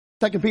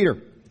Second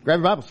Peter.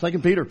 Grab your Bible. 2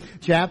 Peter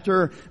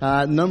chapter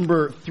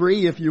number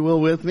 3, if you will,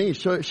 with me.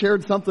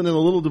 Shared something in a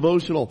little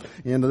devotional,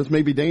 and this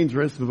may be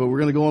dangerous, but we're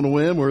going to go on a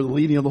whim. We're the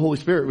leading of the Holy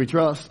Spirit, we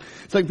trust.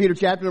 2 Peter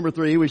chapter number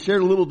 3. We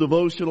shared a little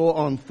devotional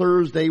on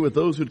Thursday with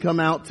those who'd come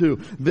out to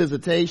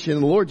visitation.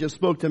 The Lord just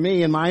spoke to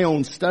me in my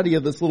own study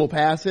of this little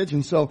passage,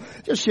 and so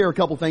just share a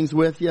couple things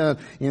with you.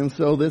 And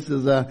so this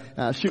is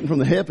shooting from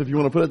the hip, if you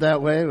want to put it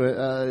that way.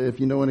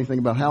 If you know anything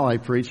about how I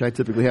preach, I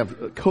typically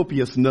have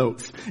copious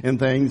notes and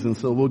things, and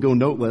so we'll go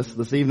noteless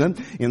this evening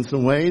in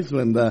some ways,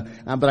 but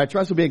I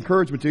trust it'll be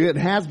encouragement to you. It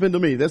has been to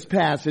me. This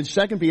passage,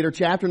 2 Peter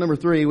chapter number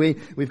 3.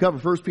 We've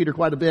covered 1 Peter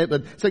quite a bit,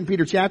 but 2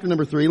 Peter chapter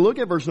number 3. Look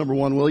at verse number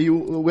 1, will you,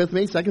 with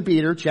me? 2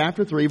 Peter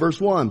chapter 3,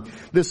 verse 1.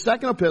 This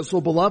second epistle,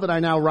 beloved,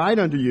 I now write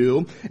unto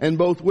you, and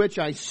both which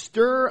I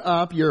stir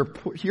up your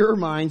pure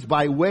minds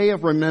by way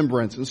of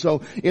remembrance. And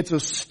so it's a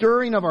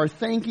stirring of our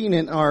thinking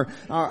and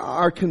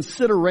our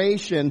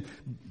consideration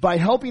by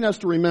helping us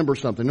to remember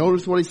something.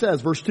 Notice what he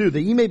says, verse 2,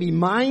 that ye may be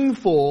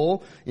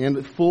mindful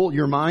and full,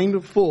 your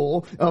mind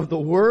full of the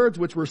words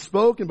which were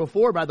spoken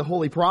before by the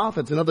holy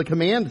prophets and of the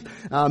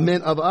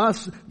commandment of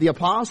us, the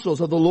apostles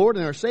of the Lord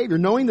and our Savior,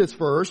 knowing this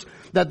first,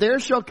 that there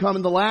shall come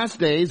in the last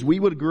days, we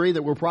would agree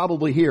that we're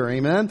probably here,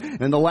 amen?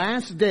 In the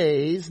last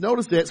days,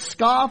 notice it,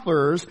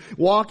 scoffers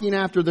walking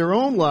after their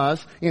own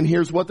lust, and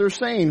here's what they're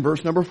saying,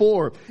 verse number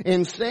 4,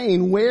 and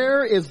saying,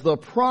 where is the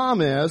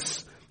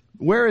promise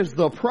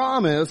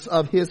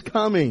of His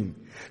coming?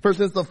 For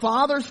since the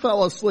fathers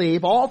fell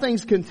asleep, all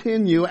things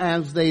continue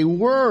as they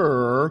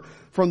were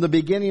from the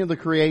beginning of the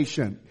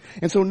creation.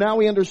 And so now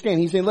we understand.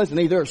 He's saying, listen,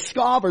 hey, there are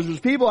scoffers. There's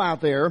people out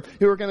there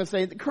who are going to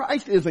say that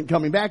Christ isn't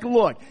coming back.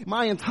 Look,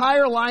 my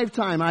entire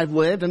lifetime I've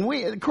lived,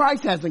 and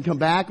Christ hasn't come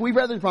back. We've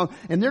read the promise,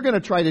 and they're going to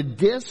try to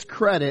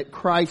discredit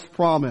Christ's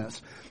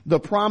promise. The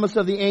promise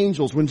of the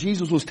angels. When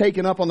Jesus was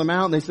taken up on the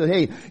mountain, they said,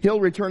 hey, He'll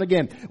return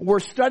again.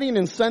 We're studying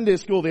in Sunday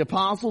school the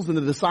apostles and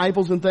the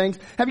disciples and things.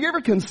 Have you ever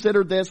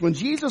considered this? When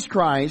Jesus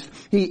Christ,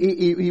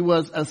 He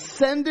was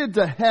ascended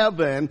to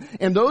heaven,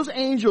 and those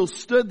angels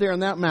stood there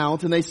on that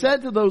mount, and they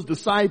said to those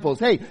disciples,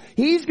 hey,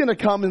 He's going to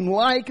come in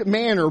like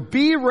manner.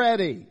 Be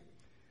ready.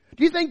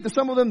 Do you think that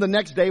some of them the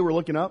next day were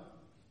looking up?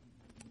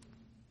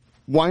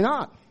 Why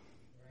not?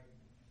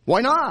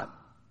 Why not?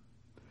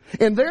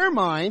 In their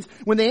minds,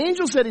 when the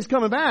angel said He's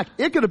coming back,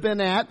 it could have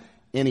been at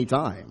any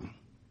time.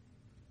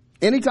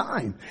 Any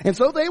time. And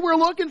so they were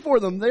looking for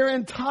them their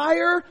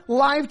entire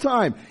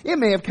lifetime. It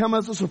may have come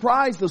as a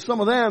surprise to some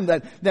of them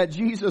that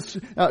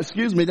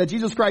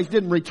Jesus Christ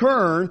didn't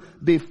return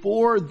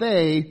before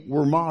they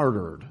were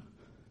martyred.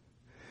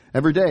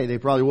 Every day they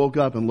probably woke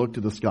up and looked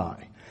to the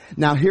sky.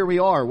 Now here we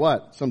are,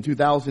 some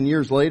 2,000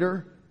 years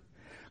later?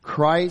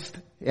 Christ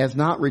has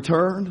not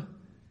returned.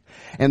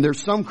 And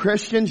there's some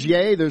Christians,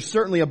 there's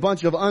certainly a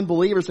bunch of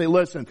unbelievers say,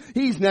 listen,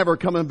 He's never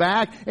coming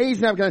back. He's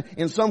never coming.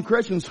 And some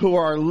Christians who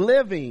are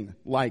living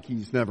like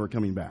He's never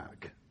coming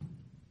back.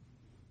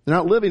 They're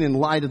not living in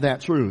light of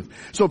that truth.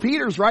 So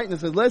Peter's writing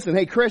and says, listen,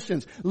 hey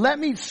Christians, let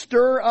me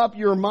stir up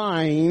your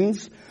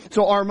minds.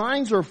 So our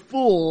minds are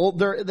full.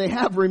 They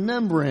have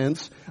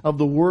remembrance of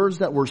the words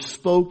that were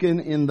spoken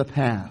in the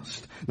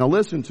past. Now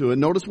listen to it.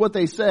 Notice what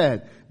they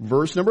said.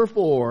 Verse number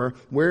 4,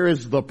 where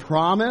is the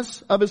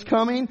promise of His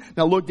coming?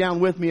 Now look down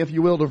with me, if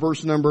you will, to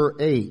verse number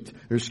 9.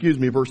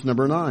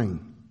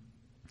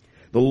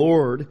 The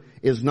Lord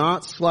is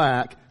not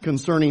slack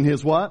concerning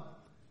His what?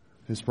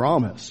 His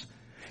promise.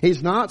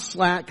 He's not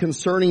slack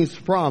concerning His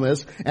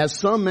promise, as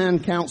some men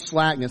count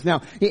slackness.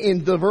 Now,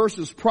 in the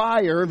verses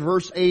prior,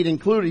 verse 8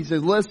 included, he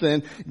says,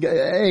 listen,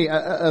 hey,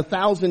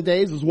 1,000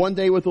 days is one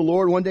day with the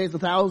Lord, one day is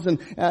 1,000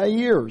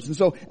 years. And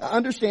so,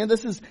 understand,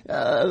 this is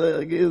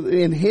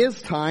in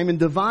His time, in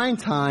divine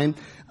time.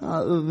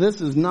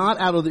 This is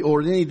not out of the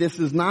ordinary. This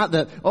is not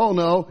that, oh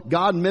no,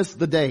 God missed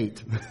the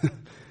date.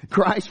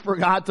 Christ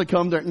forgot to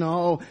come there.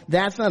 No,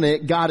 that's not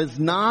it. God is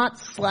not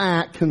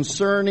slack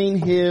concerning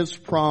His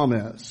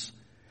promise.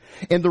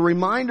 And the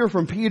reminder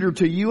from Peter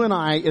to you and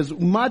I is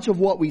much of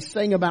what we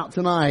sang about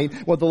tonight,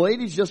 what the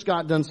ladies just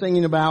got done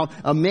singing about,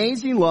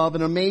 amazing love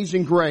and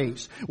amazing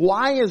grace.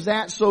 Why is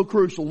that so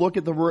crucial? Look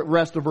at the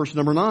rest of verse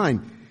number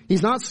 9.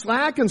 He's not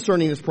slack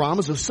concerning His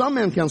promise, as some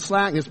men count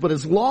slackness, but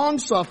is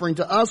long-suffering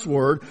to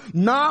usward,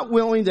 not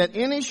willing that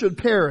any should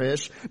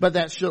perish, but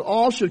that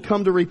all should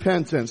come to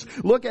repentance.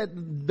 Look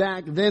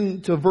back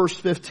then to verse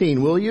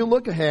 15, will you?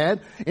 Look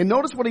ahead and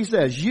notice what he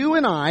says. You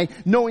and I,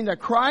 knowing that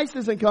Christ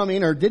isn't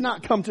coming or did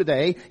not come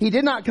today, He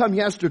did not come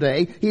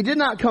yesterday, He did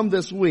not come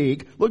this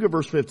week. Look at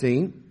verse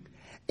 15.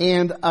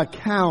 And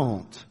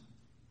account.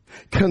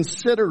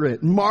 Consider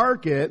it,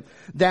 mark it,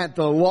 that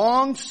the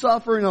long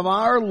suffering of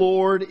our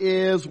Lord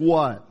is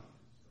what?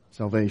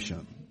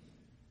 Salvation.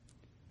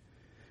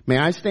 May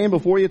I stand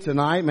before you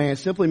tonight? May I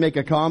simply make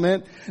a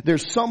comment?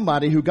 There's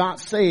somebody who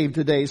got saved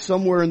today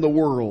somewhere in the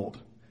world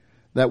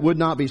that would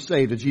not be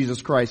saved if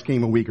Jesus Christ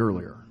came a week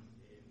earlier.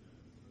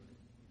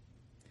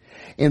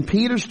 And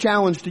Peter's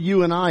challenge to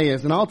you and I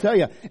is, and I'll tell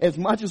you, as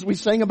much as we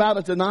sing about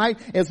it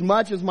tonight, as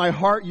much as my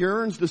heart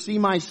yearns to see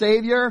my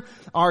Savior,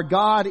 our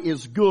God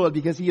is good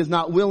because He is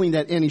not willing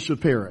that any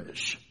should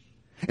perish.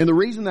 And the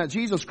reason that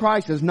Jesus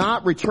Christ has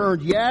not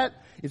returned yet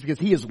is because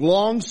He is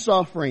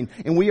long-suffering,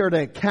 and we are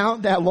to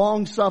count that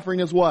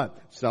long-suffering as what?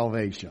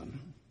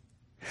 Salvation.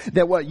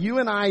 That what you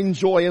and I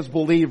enjoy as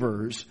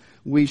believers,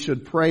 we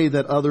should pray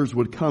that others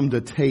would come to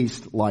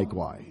taste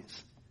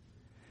likewise.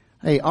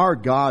 Hey, our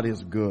God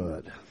is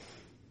good.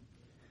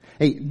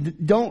 Hey,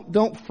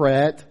 don't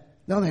fret.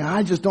 No,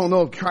 I just don't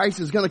know if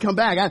Christ is going to come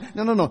back.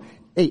 No.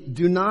 Hey,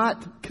 do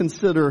not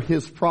consider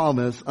His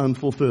promise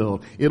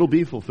unfulfilled. It'll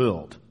be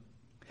fulfilled.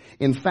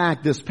 In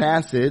fact, this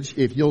passage,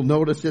 if you'll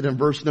notice it in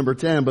verse number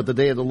 10, but the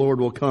day of the Lord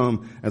will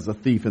come as a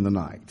thief in the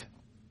night.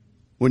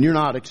 When you're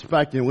not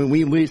expecting, when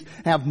we at least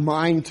have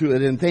mind to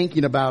it and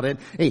thinking about it.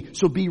 Hey,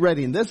 so be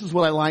ready. And this is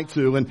what I like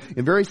to, and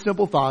very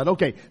simple thought.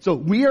 Okay, so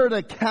we are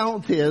to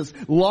count His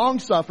long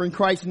suffering,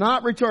 Christ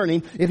not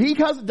returning. If He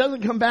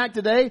doesn't come back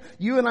today,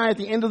 you and I at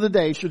the end of the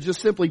day should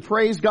just simply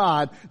praise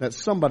God that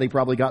somebody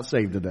probably got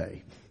saved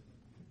today.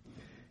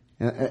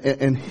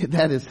 And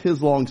that is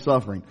His long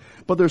suffering.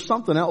 But there's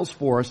something else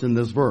for us in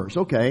this verse.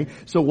 Okay,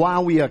 so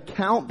while we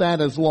account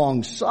that as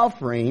long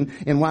suffering,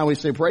 and while we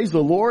say praise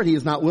the Lord, He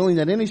is not willing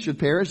that any should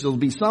perish, there will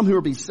be some who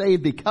will be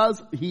saved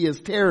because He is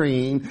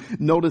tarrying.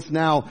 Notice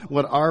now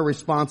what our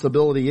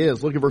responsibility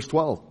is. Look at verse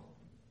 12.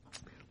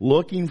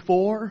 Looking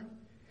for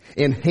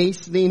and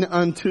hastening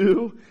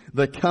unto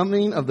the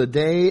coming of the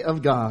day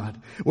of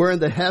God, wherein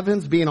the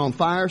heavens being on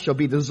fire shall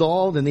be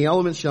dissolved and the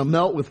elements shall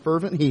melt with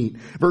fervent heat.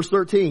 Verse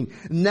 13,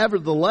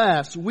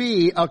 nevertheless,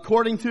 we,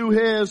 according to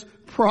His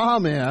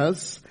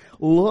promise,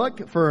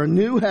 look for a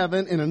new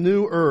heaven and a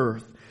new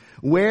earth,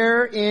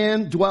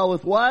 wherein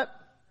dwelleth what?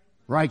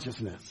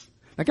 Righteousness.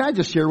 Now, can I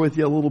just share with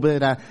you a little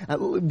bit,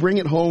 bring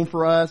it home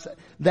for us?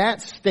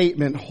 That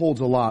statement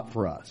holds a lot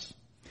for us.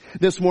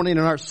 This morning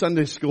in our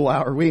Sunday school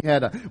hour, we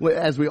had,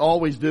 as we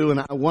always do,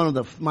 and one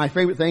of my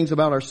favorite things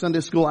about our Sunday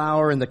school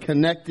hour and the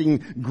connecting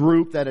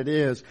group that it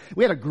is,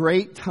 we had a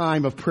great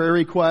time of prayer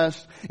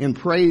requests and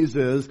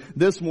praises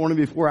this morning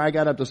before I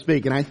got up to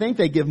speak. And I think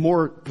they give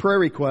more prayer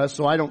requests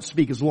so I don't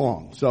speak as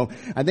long. So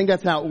I think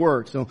that's how it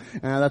works. So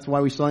that's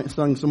why we sung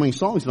so many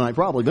songs tonight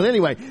probably. But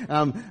anyway,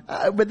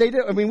 but they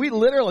do, I mean, we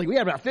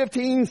had about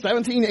 15,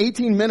 17,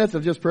 18 minutes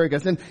of just prayer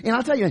requests. And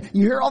I'll tell you,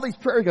 you hear all these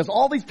prayer requests,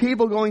 all these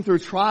people going through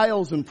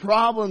trials and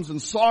problems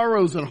and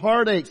sorrows and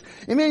heartaches.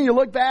 And then you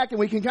look back and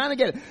we can kind of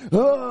get,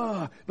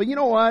 but you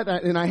know what?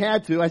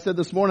 I said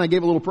this morning, I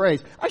gave a little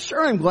praise. I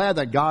sure am glad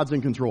that God's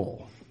in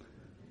control.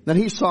 That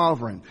He's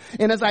sovereign.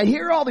 And as I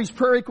hear all these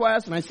prayer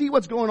requests and I see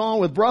what's going on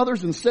with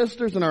brothers and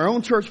sisters in our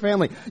own church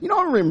family, you know,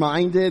 I'm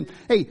reminded,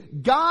 hey,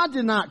 God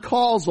did not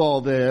cause all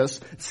this.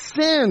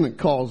 Sin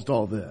caused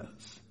all this.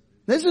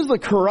 This is the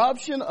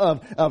corruption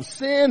of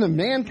sin and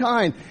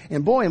mankind.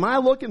 And boy, am I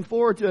looking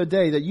forward to a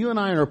day that you and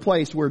I are in a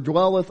place where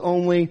dwelleth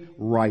only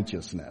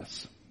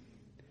righteousness.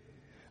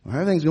 Well,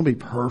 everything's going to be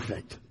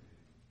perfect.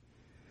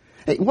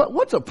 Hey,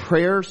 what's a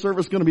prayer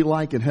service going to be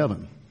like in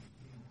heaven?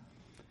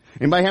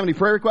 Anybody have any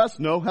prayer requests?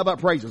 No? How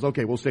about praises?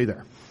 Okay, we'll stay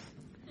there.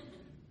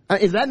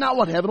 Is that not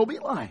what heaven will be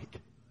like?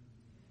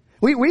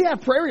 We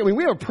have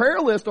we have a prayer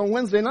list on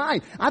Wednesday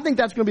night. I think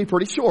that's going to be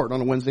pretty short on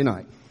a Wednesday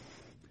night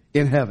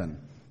in heaven.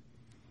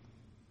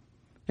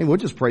 Hey, we'll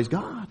just praise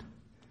God.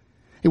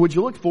 Hey, would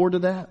you look forward to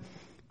that?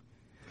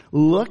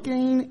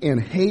 Looking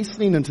and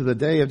hastening into the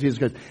day of Jesus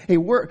Christ. Hey,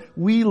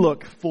 we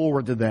look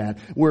forward to that.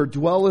 Where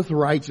dwelleth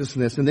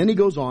righteousness. And then he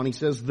goes on, he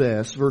says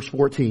this, verse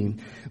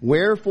 14.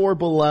 Wherefore,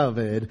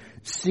 beloved,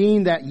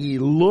 seeing that ye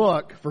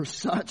look for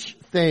such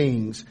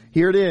things.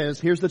 Here it is.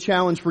 Here's the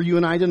challenge for you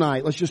and I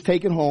tonight. Let's just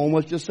take it home.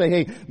 Let's just say,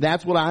 hey,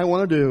 that's what I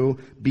want to do.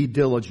 Be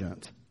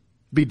diligent.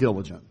 Be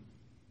diligent.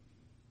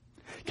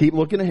 Keep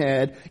looking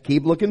ahead.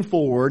 Keep looking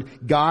forward.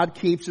 God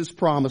keeps His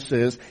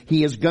promises.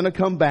 He is going to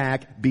come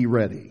back. Be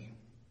ready.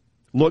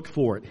 Look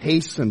for it.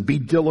 Hasten. Be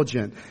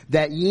diligent.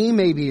 That ye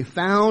may be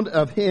found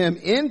of Him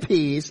in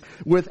peace,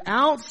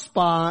 without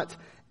spot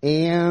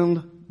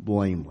and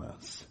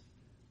blameless.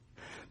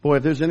 Boy,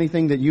 if there's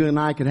anything that you and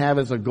I can have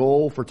as a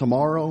goal for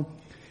tomorrow,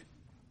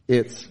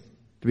 it's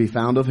to be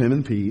found of Him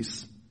in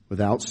peace,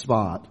 without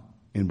spot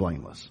and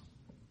blameless.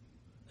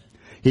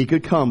 He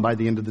could come by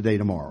the end of the day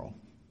tomorrow.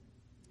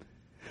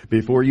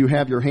 Before you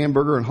have your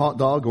hamburger and hot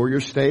dog or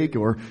your steak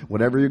or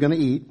whatever you're going to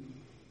eat,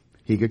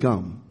 He could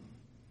come.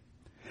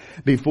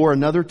 Before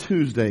another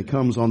Tuesday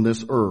comes on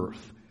this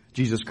earth,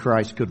 Jesus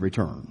Christ could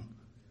return.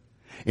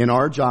 And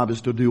our job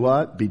is to do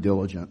what? Be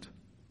diligent.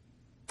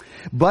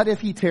 But if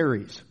He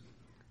tarries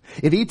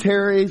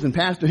and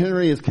Pastor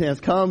Henry has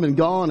come and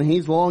gone and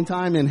he's a long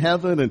time in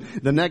heaven, and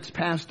the next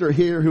pastor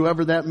here,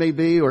 whoever that may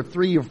be, or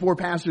 3 or 4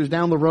 pastors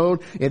down the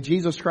road, if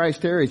Jesus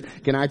Christ tarries,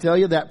 can I tell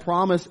you that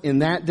promise in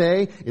that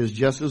day is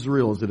just as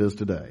real as it is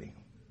today.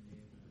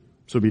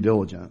 So be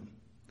diligent.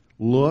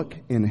 Look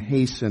and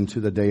hasten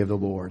to the day of the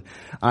Lord.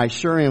 I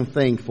sure am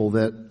thankful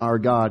that our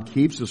God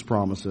keeps His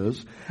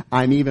promises.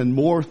 I'm even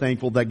more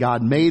thankful that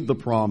God made the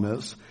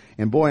promise.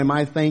 And boy, am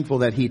I thankful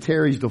that He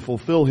tarries to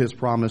fulfill His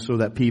promise so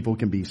that people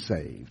can be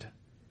saved.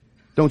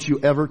 Don't you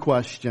ever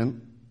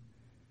question.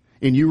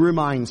 And you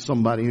remind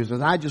somebody who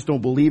says, I just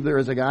don't believe there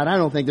is a God. I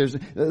don't think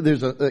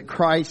there's a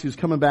Christ who's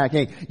coming back.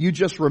 Hey, you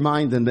just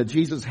remind them that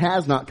Jesus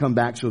has not come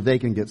back so they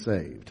can get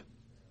saved.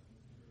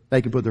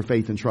 They can put their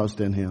faith and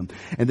trust in Him.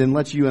 And then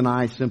let you and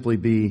I simply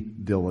be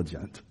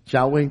diligent.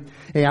 Shall we?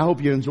 Hey, I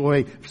hope you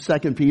enjoy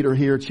 2 Peter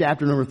here,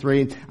 chapter number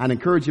 3. I'd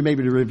encourage you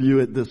maybe to review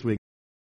it this week.